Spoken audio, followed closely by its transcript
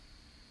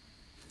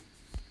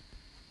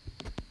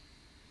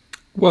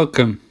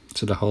Welcome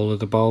to the Whole of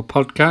the Ball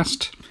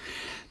podcast.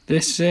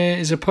 This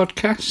is a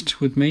podcast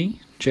with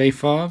me, Jay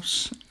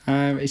Forbes.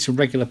 It's a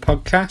regular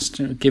podcast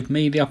and it'll give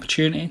me the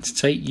opportunity to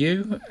take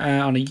you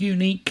on a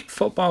unique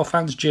football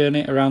fan's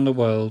journey around the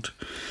world.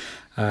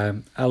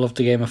 I love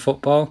the game of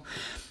football.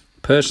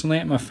 Personally,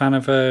 I'm a fan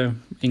of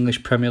an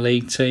English Premier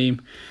League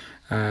team,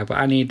 but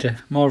I need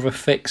more of a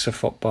fix of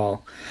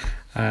football.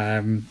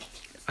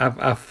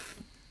 I've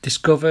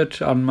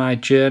discovered on my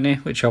journey,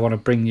 which I want to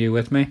bring you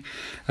with me.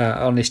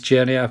 On this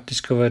journey, I've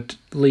discovered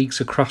leagues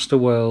across the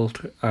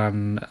world,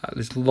 and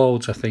there's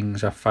loads of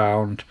things I've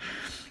found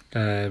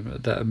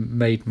that have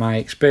made my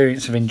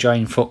experience of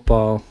enjoying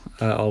football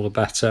all the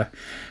better.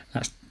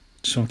 That's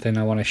something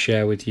I want to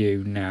share with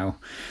you now.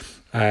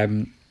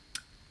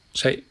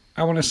 So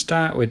I want to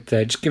start with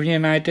just giving you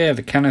an idea of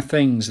the kind of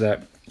things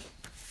that,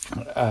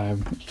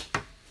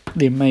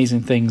 the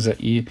amazing things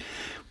that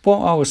what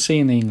I was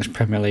seeing in the English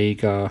Premier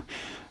League, or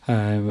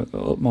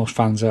most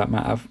fans that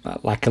might have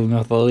like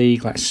another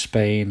league like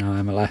Spain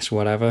or MLS or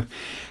whatever.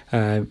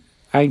 I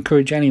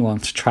encourage anyone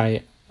to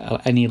try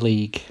any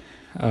league,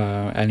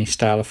 any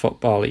style of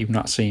football that you've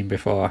not seen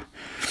before.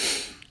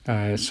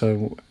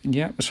 So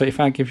if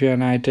I give you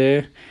an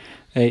idea,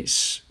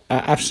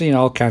 I've seen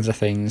all kinds of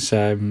things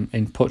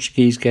in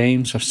Portuguese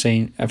games. I've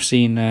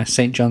seen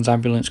St John's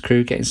ambulance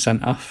crew getting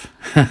sent off.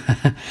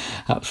 That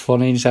was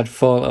funny. He's had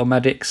 4 little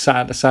medics sat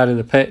at the side of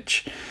the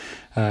pitch.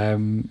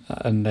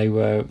 And they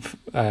were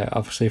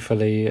obviously for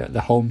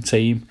the home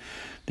team.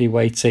 The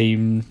away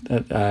team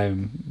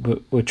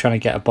were trying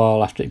to get a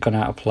ball after it had gone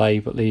out of play,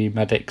 but the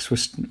medics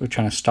were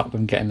trying to stop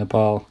them getting the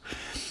ball,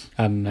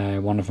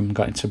 and one of them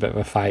got into a bit of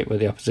a fight with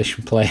the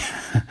opposition player.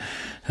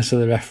 So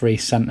the referee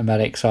sent the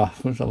medics off.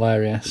 It was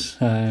hilarious.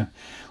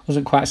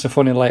 Wasn't quite so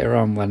funny later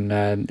on when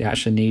they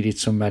actually needed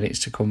some medics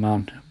to come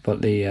on,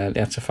 but they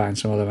had to find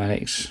some other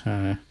medics.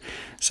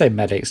 Say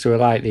medics, they were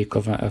like the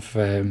equivalent of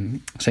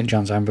St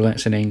John's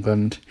ambulance in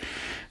England,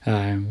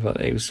 but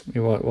it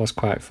was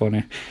quite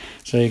funny.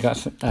 So you got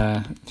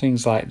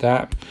things like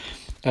that.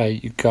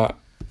 You've got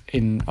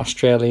in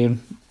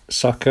Australian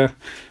soccer,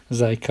 as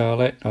they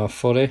call it, or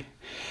footy.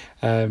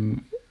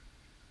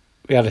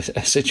 We had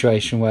a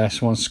situation where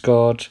someone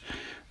scored,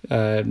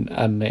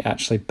 and they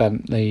actually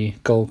bent the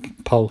goal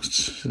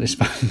posts. They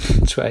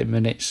spent 20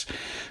 minutes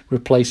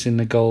replacing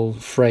the goal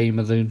frame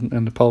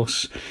and the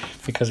posts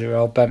because they were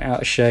all bent out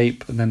of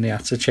shape, and then they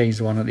had to change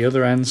the one at the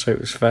other end so it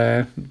was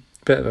fair.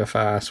 Bit of a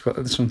farce, but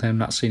it's something I've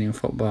not seen in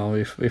football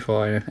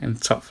before in the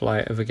top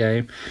flight of a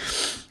game.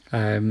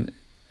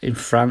 In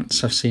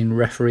France, I've seen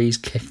referees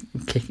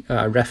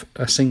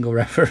a single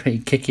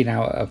referee kicking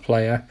out at a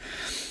player.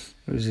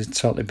 It was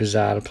totally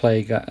bizarre.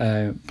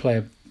 The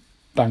player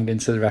banged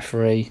into the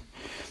referee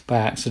by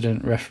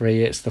accident. Referee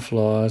hits the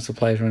floor as the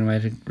player's running away.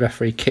 The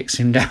referee kicks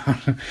him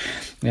down.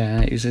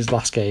 Yeah, it was his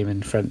last game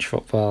in French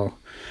football.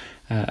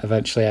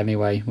 Eventually,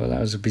 anyway. Well, that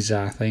was a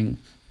bizarre thing.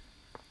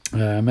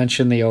 I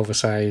mentioned the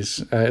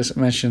oversize. I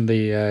mentioned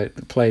the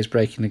players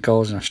breaking the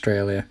goals in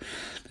Australia.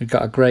 They've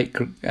got a great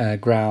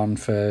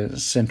ground for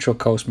Central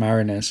Coast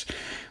Mariners,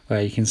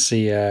 where you can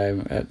see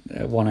at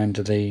one end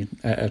of the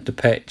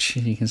pitch,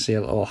 you can see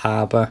a little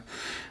harbour,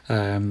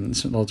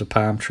 loads of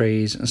palm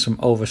trees, and some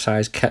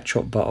oversized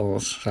ketchup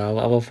bottles. So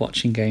I love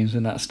watching games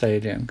in that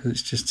stadium because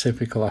it's just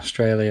typical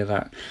Australia.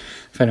 That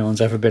if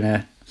anyone's ever been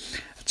a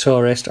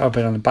tourist or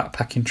been on the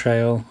backpacking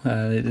trail,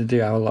 they do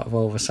have a lot of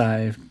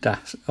oversized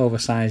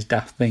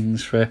daft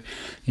things for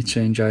you to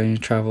enjoy in your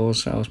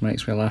travels. That always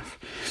makes me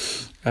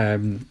laugh.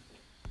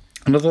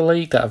 Another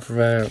league that I've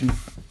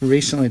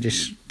recently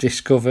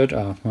discovered,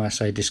 or when I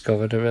say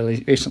discovered, I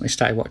really recently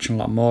started watching a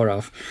lot more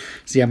of,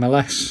 is the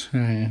MLS,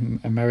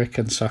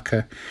 American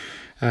soccer.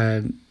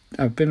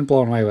 I've been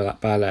blown away with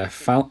that by their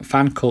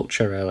fan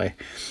culture, really.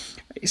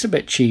 It's a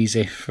bit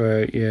cheesy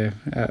for a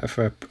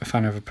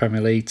fan of a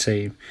Premier League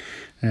team.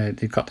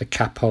 They've got the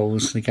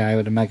capos, the guy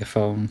with the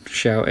megaphone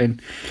shouting.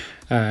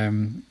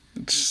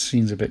 It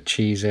seems a bit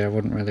cheesy. I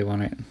wouldn't really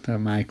want it at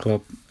my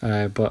club,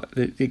 but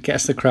it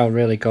gets the crowd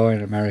really going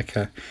in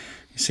America.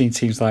 You've seen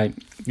teams like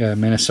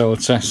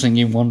Minnesota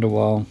singing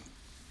Wonderwall.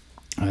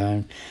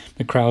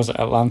 The crowds at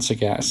Atlanta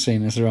get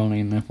seen as they're only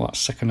in the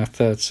second or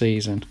third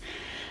season.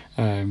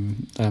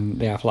 And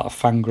they have a lot of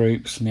fan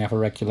groups, and they have a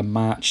regular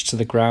march to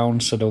the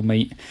ground. So they'll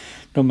meet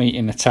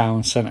in the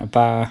town centre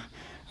bar,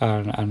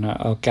 and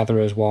I'll gather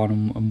as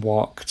one and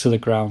walk to the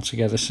ground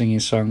together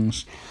singing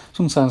songs.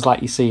 Sometimes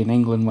like you see in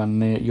England when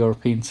the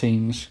European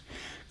teams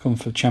come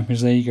for the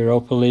Champions League,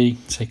 Europa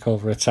League, take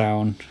over a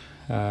town,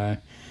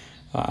 have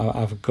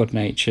a good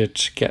nature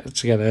to get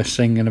together,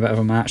 sing in a bit of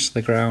a march to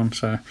the ground.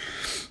 So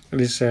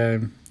it is.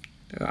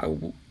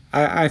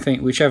 I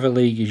think whichever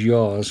league is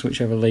yours,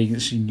 whichever league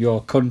is in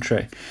your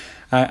country,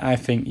 I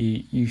think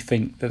you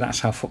think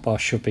that's how football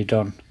should be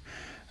done.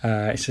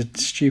 It's a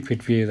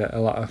stupid view that a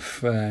lot of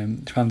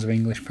fans of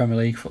English Premier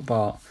League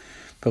football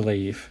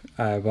believe,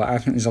 but I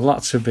think there's a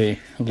lot to be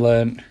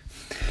learnt,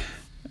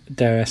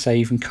 dare I say,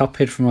 even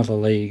copied from other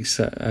leagues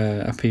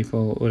that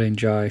people would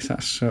enjoy. So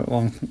that's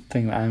one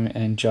thing that I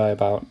enjoy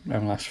about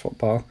MLS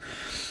football.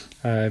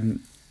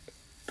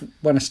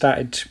 When I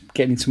started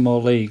getting into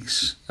more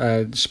leagues,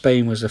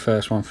 Spain was the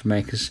first one for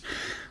me because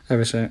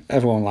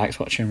everyone likes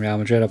watching Real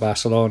Madrid or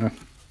Barcelona,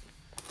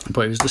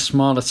 but it was the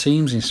smaller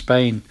teams in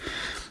Spain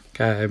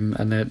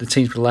and the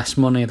teams with less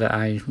money that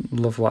I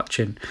love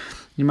watching.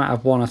 You might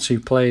have one or two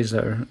players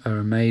that are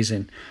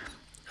amazing,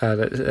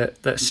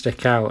 that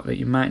stick out that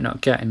you might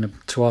not get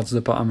towards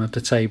the bottom of the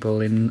table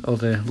in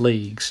other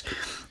leagues,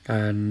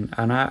 and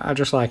I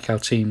just like how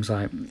teams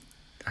like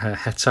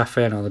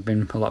Getafe, I know they've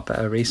been a lot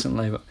better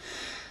recently, but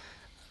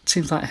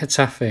teams like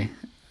Getafe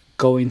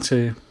go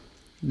into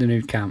the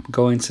Nou Camp,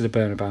 go into the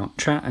Bernabeu,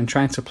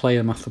 trying to play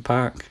them off the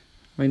park.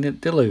 I mean,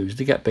 they lose,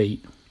 they get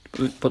beat,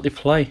 but they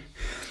play.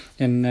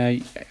 And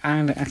I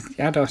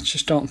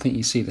just don't think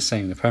you see the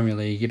same in the Premier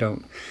League. You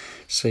don't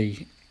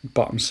see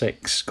bottom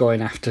six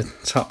going after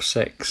top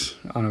six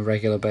on a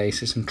regular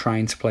basis and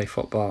trying to play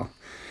football.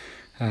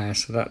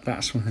 So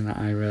that's something that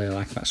I really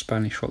like about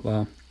Spanish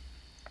football.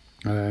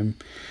 I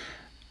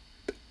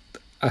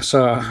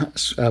saw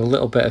a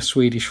little bit of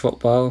Swedish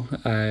football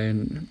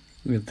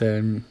with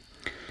the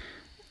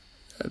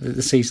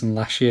season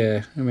last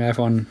year. I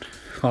mean,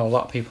 a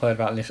lot of people heard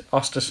about this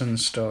Östersund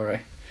story.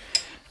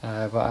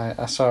 But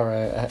I saw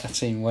a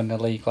team win the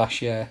league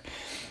last year.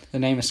 The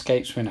name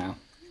escapes me now.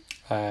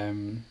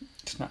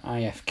 It's not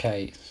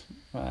IFK.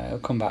 It'll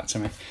come back to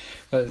me.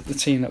 But the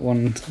team that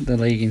won the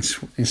league in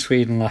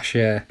Sweden last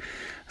year,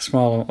 a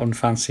small,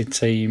 unfancied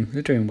team.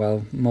 They're doing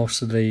well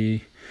most of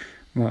the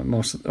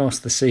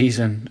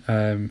season.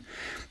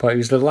 But it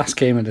was the last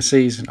game of the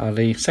season, or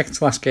the second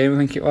to last game, I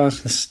think it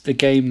was. The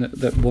game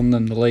that won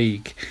them the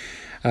league.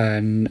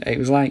 And it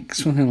was like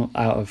something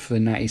out of the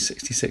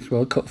 1966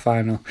 World Cup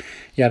final.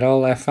 You had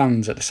all their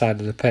fans at the side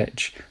of the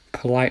pitch,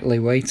 politely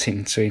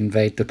waiting to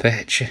invade the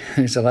pitch.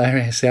 It was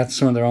hilarious. They had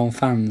some of their own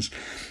fans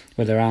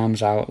with their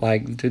arms out,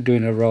 like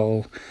doing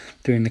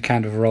the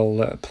kind of roll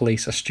that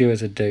police or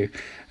stewards would do,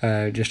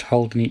 just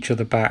holding each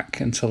other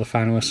back until the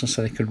final whistle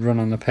so they could run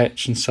on the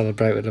pitch and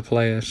celebrate with the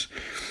players.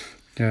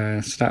 So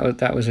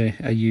that was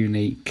a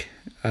unique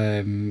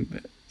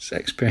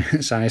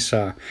experience I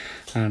saw,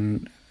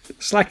 and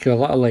it's like a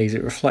lot of leagues,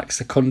 it reflects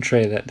the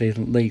country that the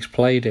league's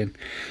played in.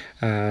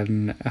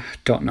 And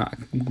I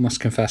must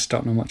confess,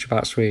 don't know much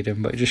about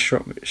Sweden, but it just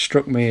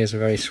struck me as a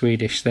very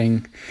Swedish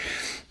thing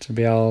to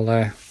be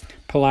all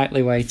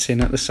politely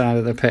waiting at the side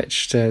of the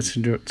pitch to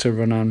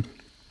run on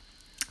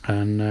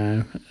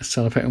and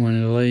celebrate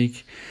winning the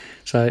league.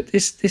 So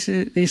this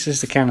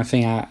is the kind of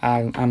thing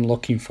I'm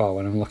looking for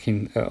when I'm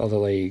looking at other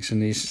leagues,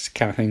 and these are the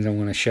kind of things I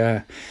want to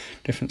share,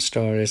 different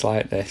stories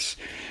like this.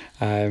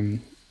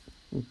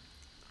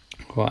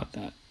 What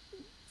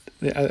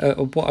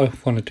I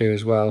want to do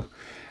as well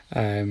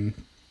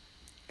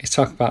is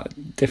talk about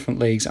different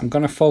leagues. I'm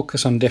going to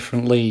focus on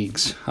different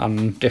leagues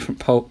on different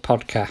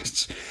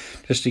podcasts,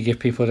 just to give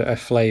people a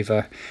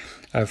flavour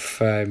of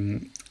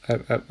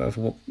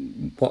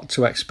what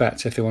to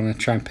expect if they want to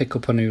try and pick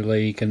up a new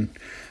league and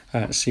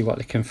see what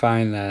they can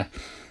find there.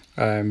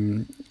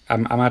 I'm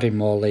adding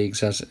more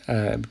leagues as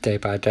day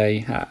by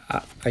day.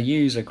 I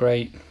use a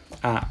great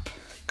app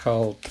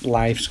called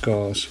Live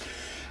Scores.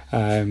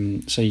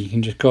 So you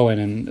can just go in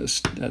and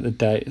start the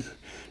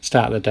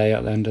day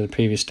at the end of the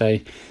previous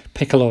day,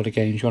 pick a load of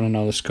games you want to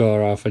know the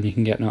score of, and you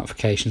can get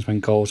notifications when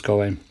goals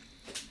go in.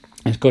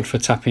 It's good for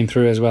tapping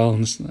through as well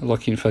and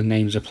looking for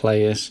names of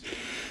players,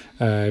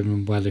 where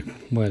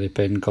they've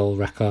been, goal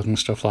record and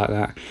stuff like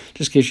that.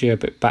 Just gives you a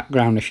bit of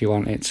background if you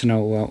want it, to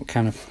know what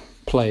kind of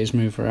players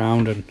move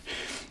around, and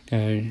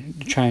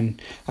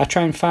I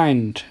try and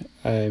find,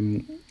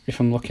 if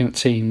I'm looking at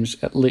teams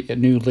at a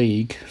new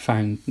league,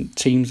 find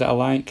teams that I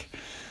like.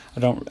 I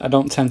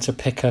don't tend to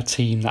pick a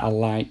team that I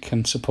like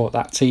and support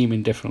that team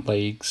in different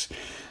leagues,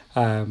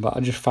 but I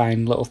just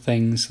find little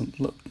things,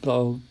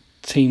 little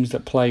teams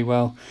that play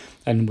well,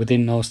 and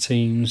within those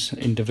teams,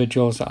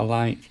 individuals that I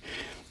like,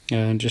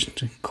 and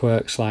just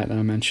quirks like that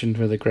I mentioned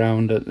with the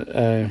ground at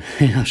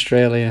in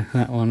Australia,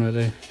 that one with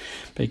the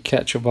big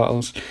ketchup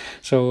bottles.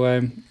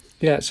 So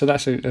so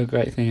that's a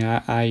great thing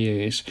I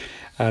use,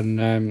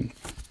 and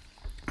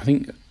I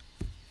think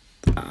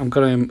I'm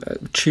going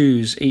to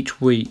choose each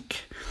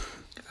week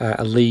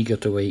a league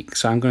of the week.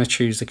 So I'm going to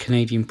choose the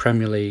Canadian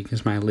Premier League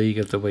as my league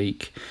of the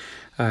week.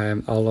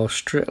 Although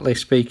strictly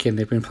speaking,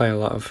 they've been playing a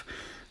lot of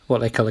what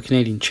they call the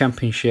Canadian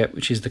Championship,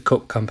 which is the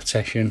cup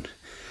competition.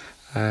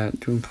 They've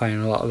been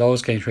playing a lot of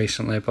those games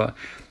recently, but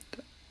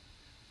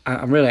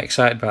I'm really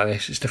excited about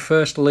this. It's the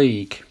first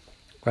league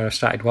where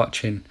I'm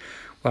watching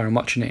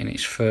it in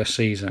its first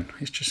season.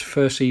 It's just the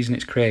first season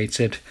it's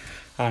created,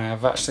 and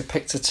I've actually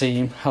picked a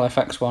team,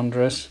 Halifax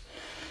Wanderers,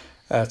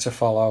 to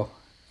follow,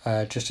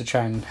 just to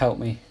try and help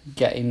me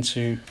get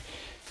into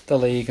the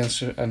league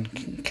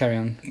and carry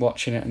on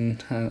watching it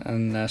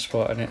and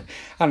supporting it.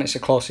 And it's the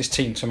closest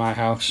team to my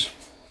house.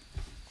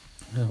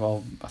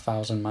 Well,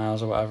 1,000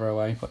 miles or whatever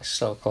away, but it's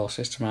still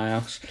closest to my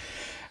house.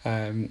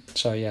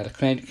 So yeah, the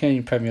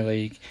Canadian Premier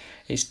League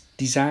it's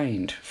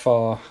designed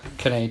for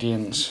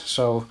Canadians,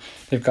 so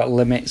they've got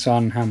limits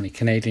on how many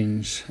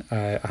Canadians,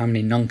 how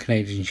many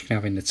non-Canadians you can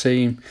have in the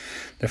team.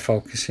 They're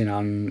focusing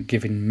on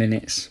giving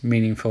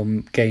meaningful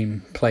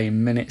game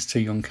playing minutes to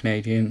young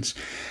Canadians,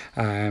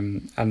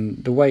 and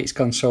the way it's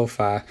gone so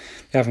far,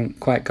 they haven't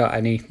quite got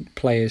any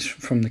players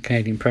from the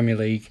Canadian Premier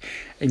League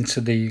into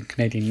the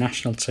Canadian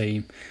national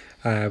team,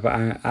 but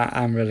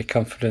I'm really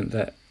confident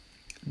that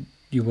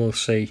you will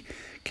see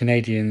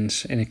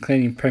Canadians in a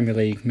Canadian Premier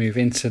League move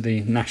into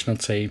the national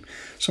team.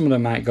 Some of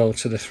them might go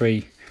to the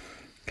 3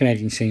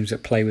 Canadian teams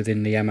that play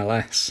within the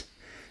MLS,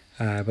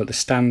 but the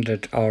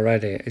standard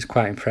already is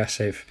quite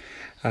impressive.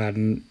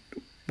 And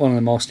one of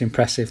the most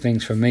impressive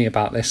things for me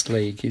about this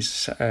league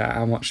is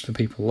how much the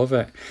people love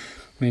it.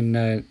 I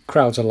mean,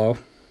 crowds are low.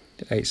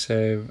 It's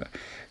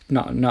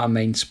not a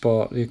main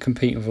sport. You're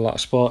competing with a lot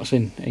of sports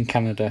in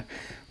Canada,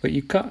 but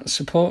you've got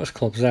supporters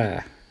clubs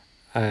there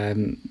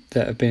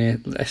that have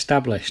been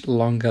established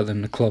longer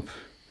than the club.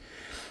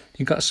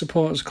 You've got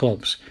supporters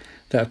clubs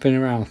that have been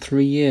around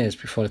 3 years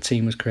before the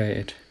team was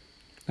created.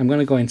 I'm going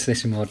to go into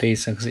this in more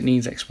detail because it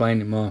needs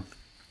explaining more.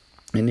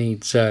 It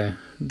needs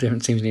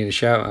different teams need a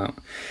shout out,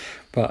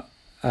 but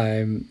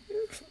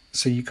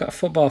so you've got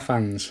football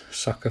fans,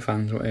 soccer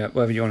fans,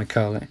 whatever you want to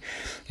call it,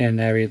 in an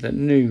area that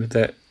knew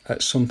that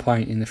at some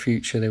point in the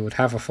future they would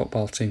have a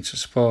football team to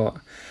support.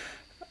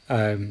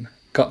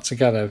 Got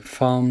together,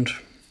 formed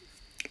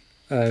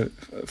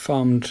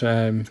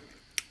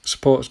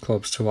supporters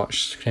clubs to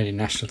watch the Canadian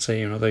national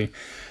team and other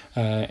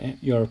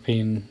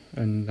European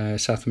and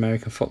South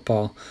American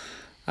football,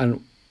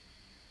 and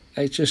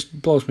it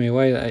just blows me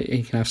away that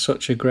you can have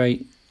such a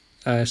great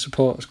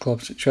supporters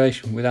club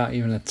situation without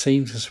even a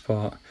team to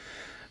support.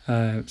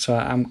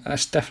 So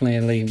that's definitely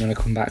a league I'm going to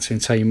come back to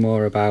and tell you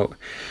more about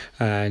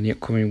in the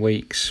upcoming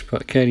weeks. But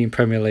the Canadian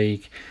Premier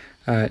League,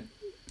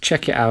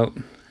 check it out.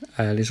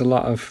 There's a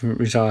lot of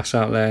resource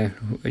out there,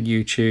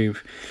 YouTube,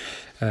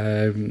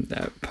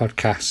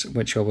 podcasts,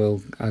 which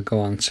I'll go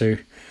on to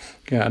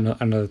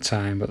another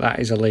time. But that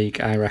is a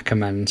league I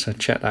recommend, so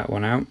check that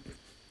one out.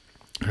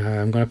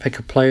 I'm going to pick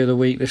a player of the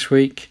week this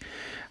week.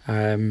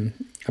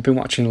 I've been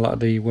watching a lot of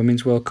the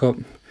Women's World Cup.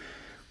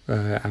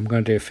 I'm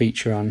going to do a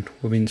feature on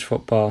women's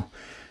football,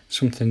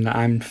 something that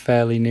I'm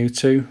fairly new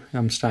to.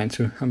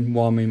 I'm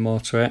warming more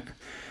to it.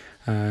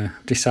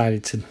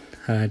 Decided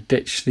to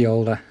ditch the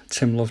older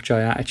Tim Lovejoy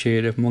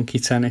attitude of monkey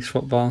tennis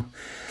football.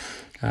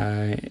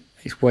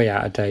 It's way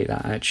out of date,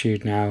 that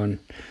attitude now, and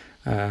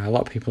a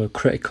lot of people are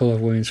critical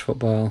of women's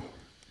football.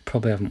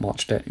 Probably haven't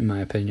watched it, in my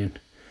opinion.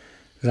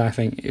 Because I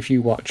think if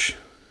you watch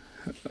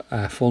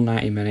a full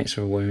 90 minutes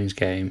of a women's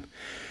game,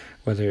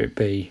 whether it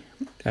be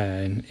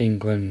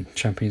England,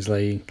 Champions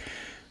League,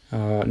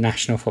 or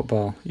national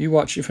football, you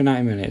watch it for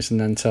 90 minutes and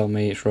then tell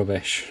me it's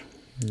rubbish.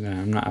 No,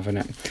 I'm not having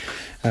it.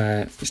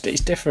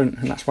 It's different,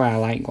 and that's why I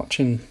like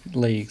watching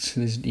leagues.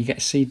 You get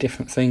to see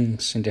different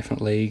things in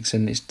different leagues,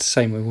 and it's the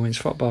same with women's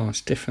football.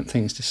 It's different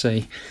things to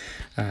see,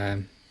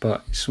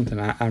 but it's something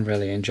I'm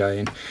really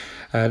enjoying.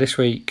 This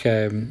week,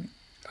 I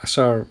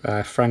saw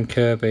Fran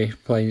Kirby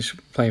playing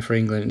for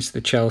England. It's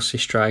the Chelsea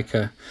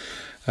striker.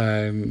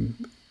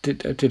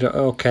 Did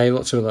okay.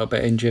 Looked a little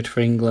bit injured for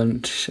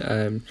England.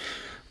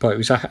 But it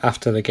was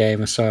after the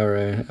game I saw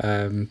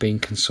her being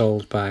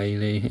consoled by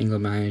the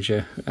England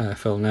manager,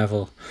 Phil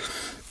Neville.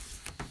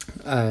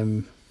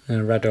 And I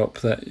read up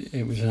that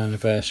it was an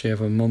anniversary of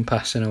her mum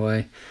passing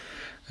away.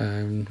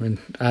 And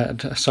I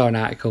saw an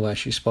article where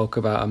she spoke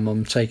about her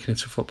mum taking her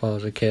to football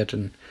as a kid.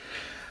 And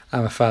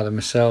I'm a father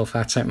myself.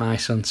 I take my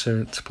son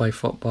to play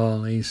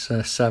football. He's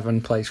 7,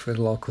 plays for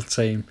the local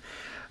team.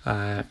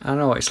 I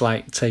know what it's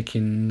like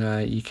taking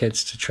your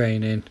kids to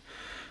training,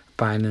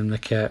 buying them the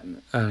kit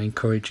and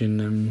encouraging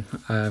them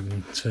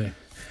to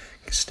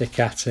stick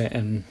at it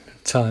and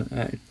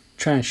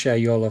try and share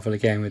your love of the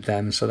game with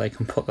them so they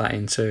can put that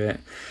into it,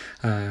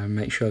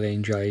 make sure they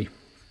enjoy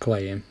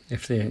playing.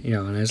 If they,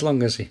 and as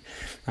long as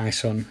my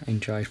son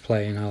enjoys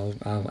playing,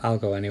 I'll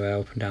go anywhere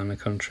up and down the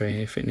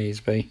country if it needs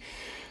be.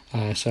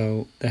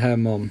 So her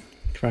mum,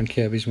 Fran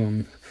Kirby's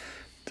mum,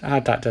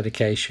 had that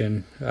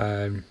dedication.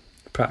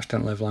 Perhaps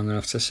don't live long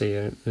enough to see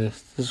the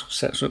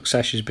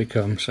success she's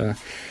become. So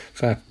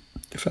fair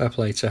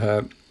play to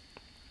her.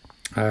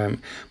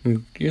 I'm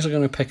usually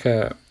going to pick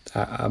a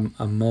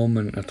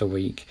moment of the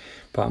week,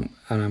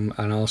 and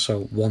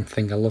also one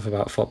thing I love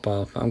about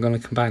football. But I'm going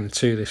to combine the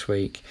two this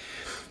week.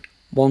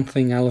 One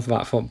thing I love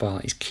about football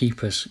is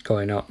keepers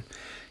going up.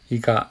 You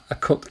got a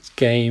cooked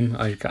game,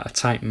 or you got a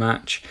tight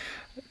match.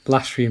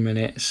 Last few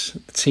minutes,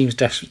 the team's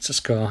desperate to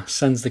score,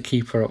 sends the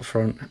keeper up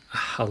front.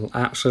 I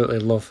absolutely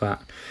love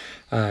that.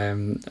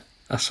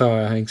 I saw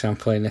an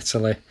example in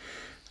Italy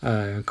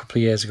a couple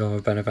of years ago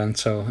with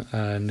Benevento,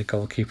 and the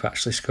goalkeeper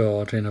actually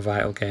scored in a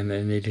vital game that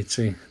he needed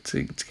to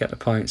get the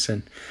points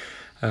in.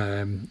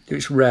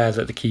 It's rare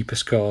that the keeper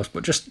scores,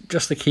 but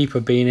just the keeper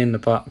being in the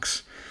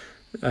box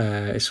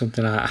is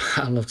something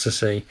I love to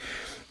see.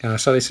 I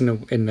saw this in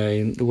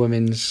the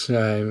Women's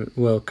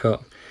World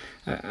Cup.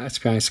 To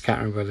be honest, I can't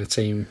remember the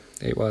team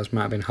it was.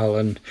 Might have been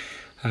Holland,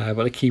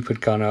 but the keeper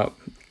had gone up.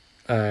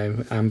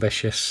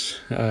 ambitious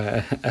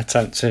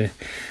attempt to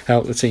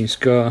help the team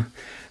score,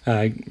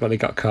 but they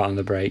got caught on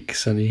the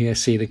breaks, and you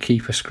see the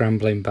keeper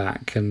scrambling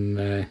back, and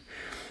the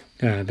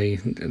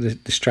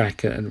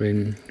striker had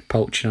been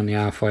poaching on the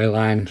halfway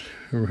line,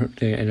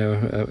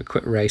 a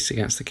quick race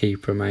against the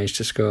keeper and managed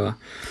to score.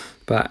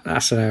 But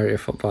that's an area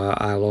of football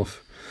I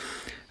love.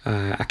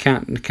 I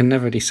can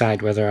never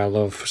decide whether I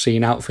love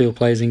seeing outfield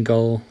players in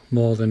goal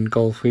more than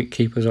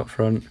goalkeepers up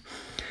front.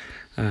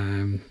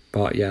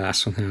 But yeah, that's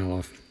something I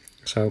love.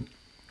 So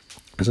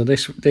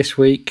this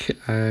week,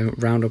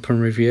 roundup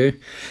and review.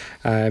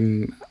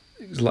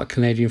 There's a lot of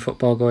Canadian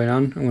football going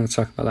on. I'm going to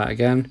talk about that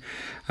again.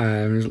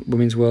 There's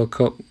Women's World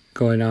Cup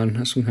going on.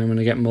 That's something I'm going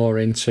to get more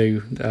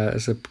into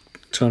as the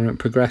tournament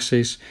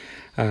progresses,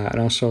 and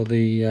also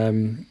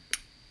the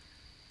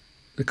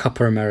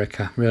Copa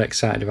America. Really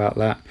excited about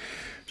that,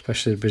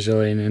 especially the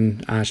Brazilian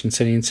and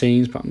Argentinian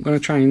teams. But I'm going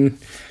to try and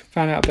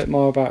find out a bit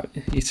more about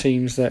your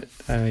teams that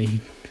I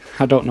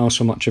don't know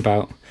so much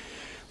about,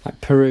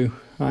 like Peru.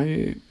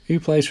 Who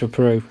plays for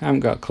Peru? I haven't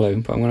got a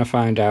clue, but I'm going to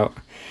find out.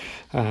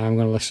 I'm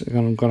going to listen.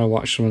 I'm going to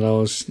watch some of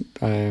those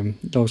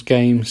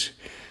games.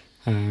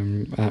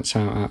 That's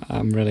how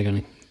I'm really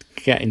going to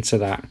get into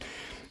that.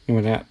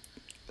 One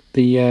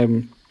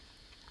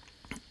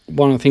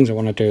of the things I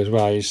want to do as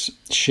well is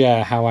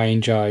share how I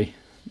enjoy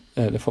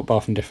the football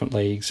from different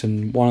leagues,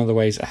 and one of the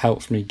ways that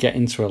helps me get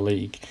into a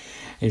league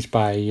is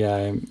by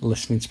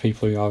listening to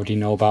people who already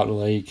know about the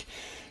league,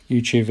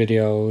 YouTube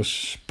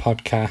videos,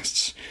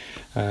 podcasts.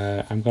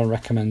 I'm going to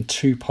recommend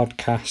 2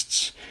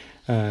 podcasts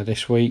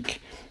this week.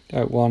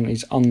 One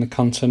is On the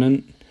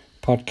Continent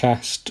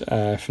podcast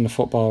from the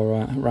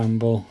Football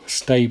Ramble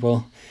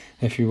stable,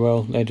 if you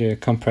will. They do a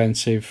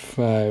comprehensive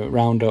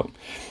roundup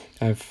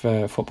of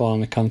football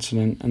on the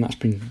continent, and that's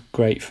been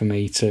great for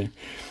me to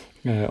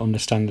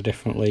understand the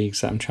different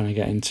leagues that I'm trying to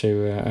get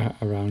into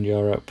around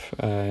Europe.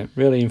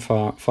 Really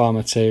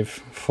informative,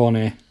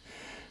 funny,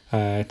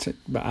 about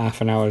half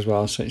an hour as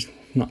well, so it's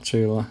not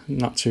too long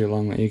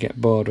that you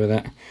get bored with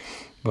it.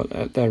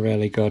 But they're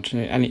really good.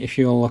 And if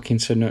you're looking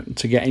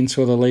to get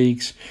into other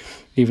leagues,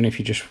 even if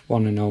you just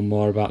want to know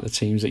more about the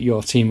teams that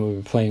your team will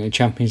be playing in the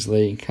Champions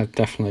League, I'd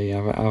definitely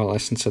have a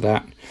listen to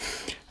that.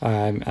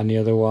 And the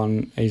other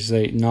one is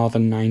the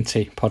Northern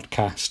 90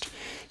 podcast.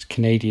 It's a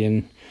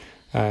Canadian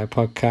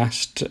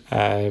podcast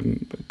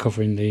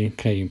covering the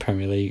Canadian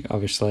Premier League,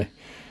 obviously.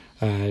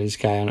 This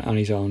guy on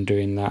his own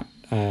doing that.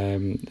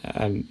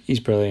 And he's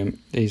brilliant.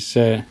 He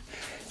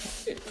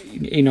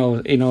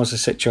knows the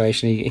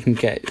situation. He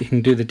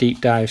can do the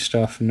deep dive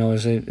stuff.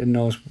 Knows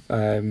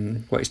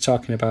what he's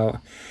talking about.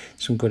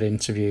 Some good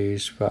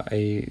interviews, but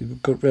a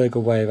really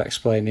good way of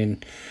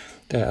explaining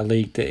a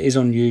league that is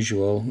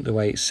unusual, the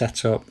way it's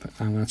set up.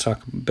 I'm going to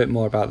talk a bit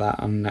more about that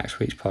on next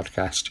week's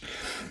podcast.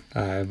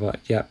 But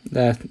yeah,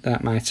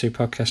 that my 2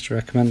 podcasts to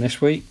recommend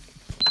this week.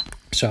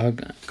 So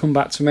come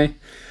back to me.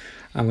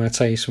 I'm going to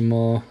tell you some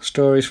more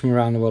stories from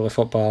around the world of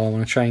football. I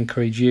want to try and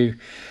encourage you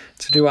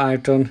to do what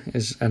I've done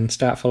and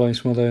start following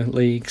some other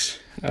leagues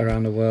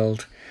around the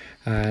world,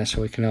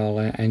 so we can all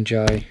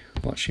enjoy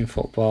watching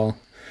football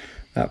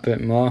that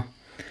bit more.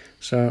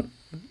 So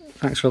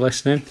thanks for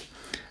listening.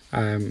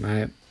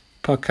 My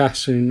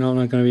podcasts are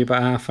normally going to be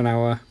about half an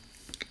hour.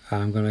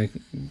 I'm going to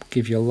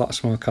give you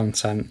lots more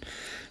content.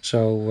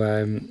 So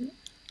I'm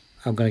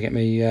going to get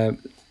my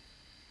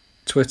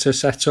Twitter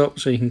set up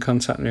so you can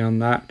contact me on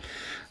that.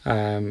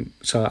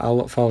 So I'll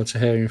look forward to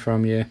hearing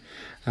from you.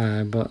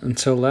 But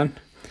until then,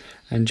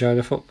 enjoy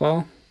the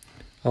football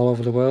all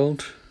over the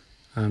world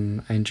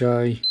and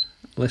enjoy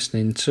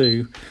listening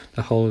to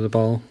the Whole of the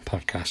Ball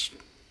podcast.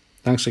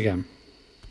 Thanks again.